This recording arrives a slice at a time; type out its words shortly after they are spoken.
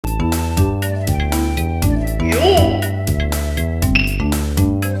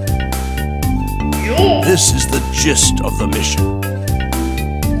This is the gist of the mission.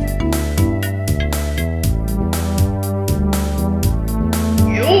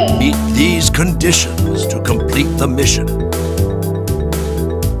 Meet these conditions to complete the mission.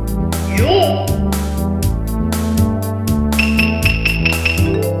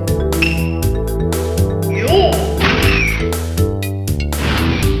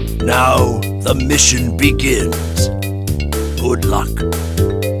 Now the mission begins. Good luck.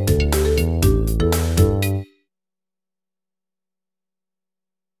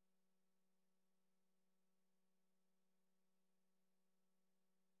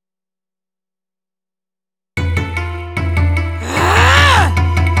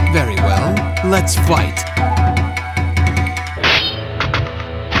 Very well, let's fight.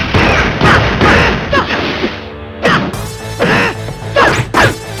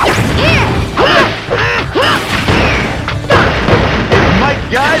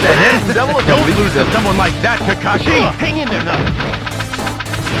 Guy, the head's the devil. Don't lose to someone like that, Kakashi. Hang in there, Naruto.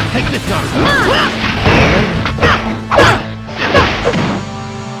 Take this, Naruto.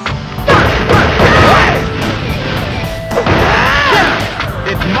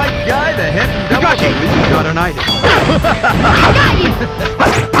 It's Mike Guy, the head and devil. Kakashi, you got an item. I got you.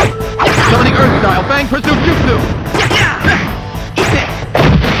 Summoning Earth style, Bang Pursuit Jutsu. Eat it.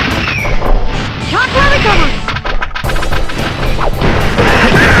 Shock where we come.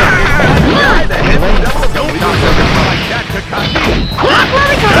 Don't talk like that, Kakashi!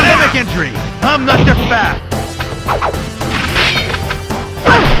 Dynamic entry! I'm not just fast!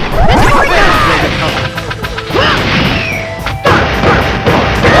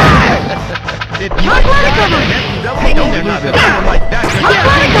 It's not Don't lose it like that,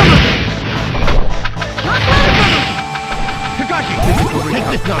 Kakashi! Take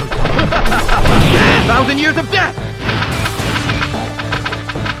this, Naruto! 1,000 years of death!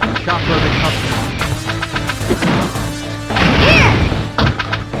 Chopper recovery.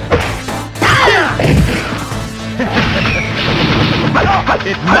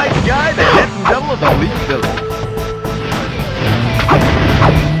 It's Mike Guy, the head and devil of the Elite Village. I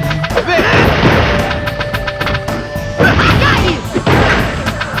got you.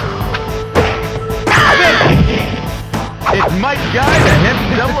 It's Mike Guy, the head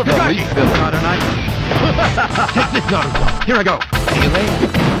and devil of the Elite Village. Not an item. Take this, Naruto. Here I go. See you later.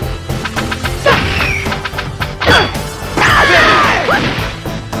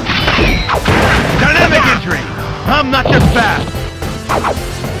 Dynamic entry! I'm not just fast!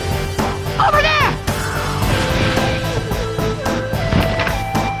 Over there!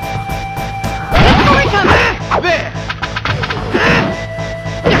 Over coming! There!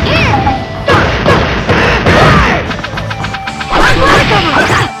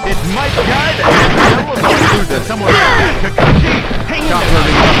 It's Mike Guy, the devil. Don't lose to someone like that, Kakashi! Hang in there!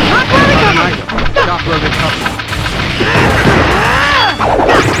 Stop loading cover!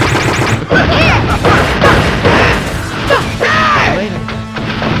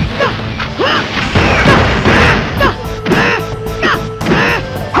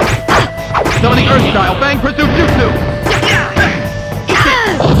 Summoning Earth style, Bang Pursuit Jutsu!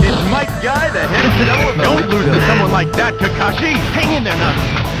 It's Mike Guy, the head of the devil. Don't lose to someone like that, Kakashi! Hang in there,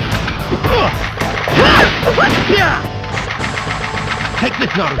 Naruto! Take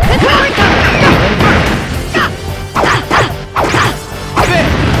this, Naruto!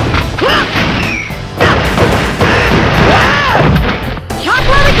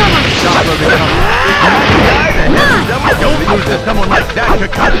 Don't lose to someone like that,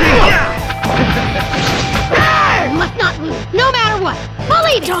 Kakashi! Must not lose, no matter what.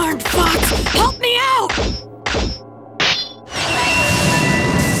 Believe it. Darn fox! Help me out!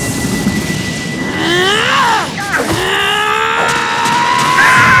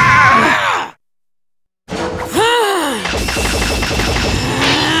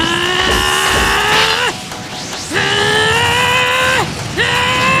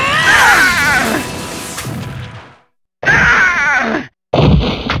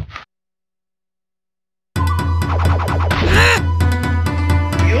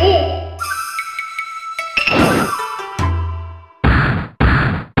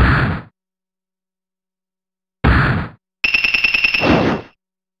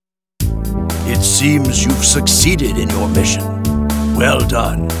 It seems you've succeeded in your mission. Well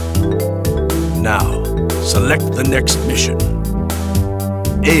done. Now, select the next mission.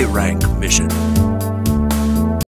 A rank mission.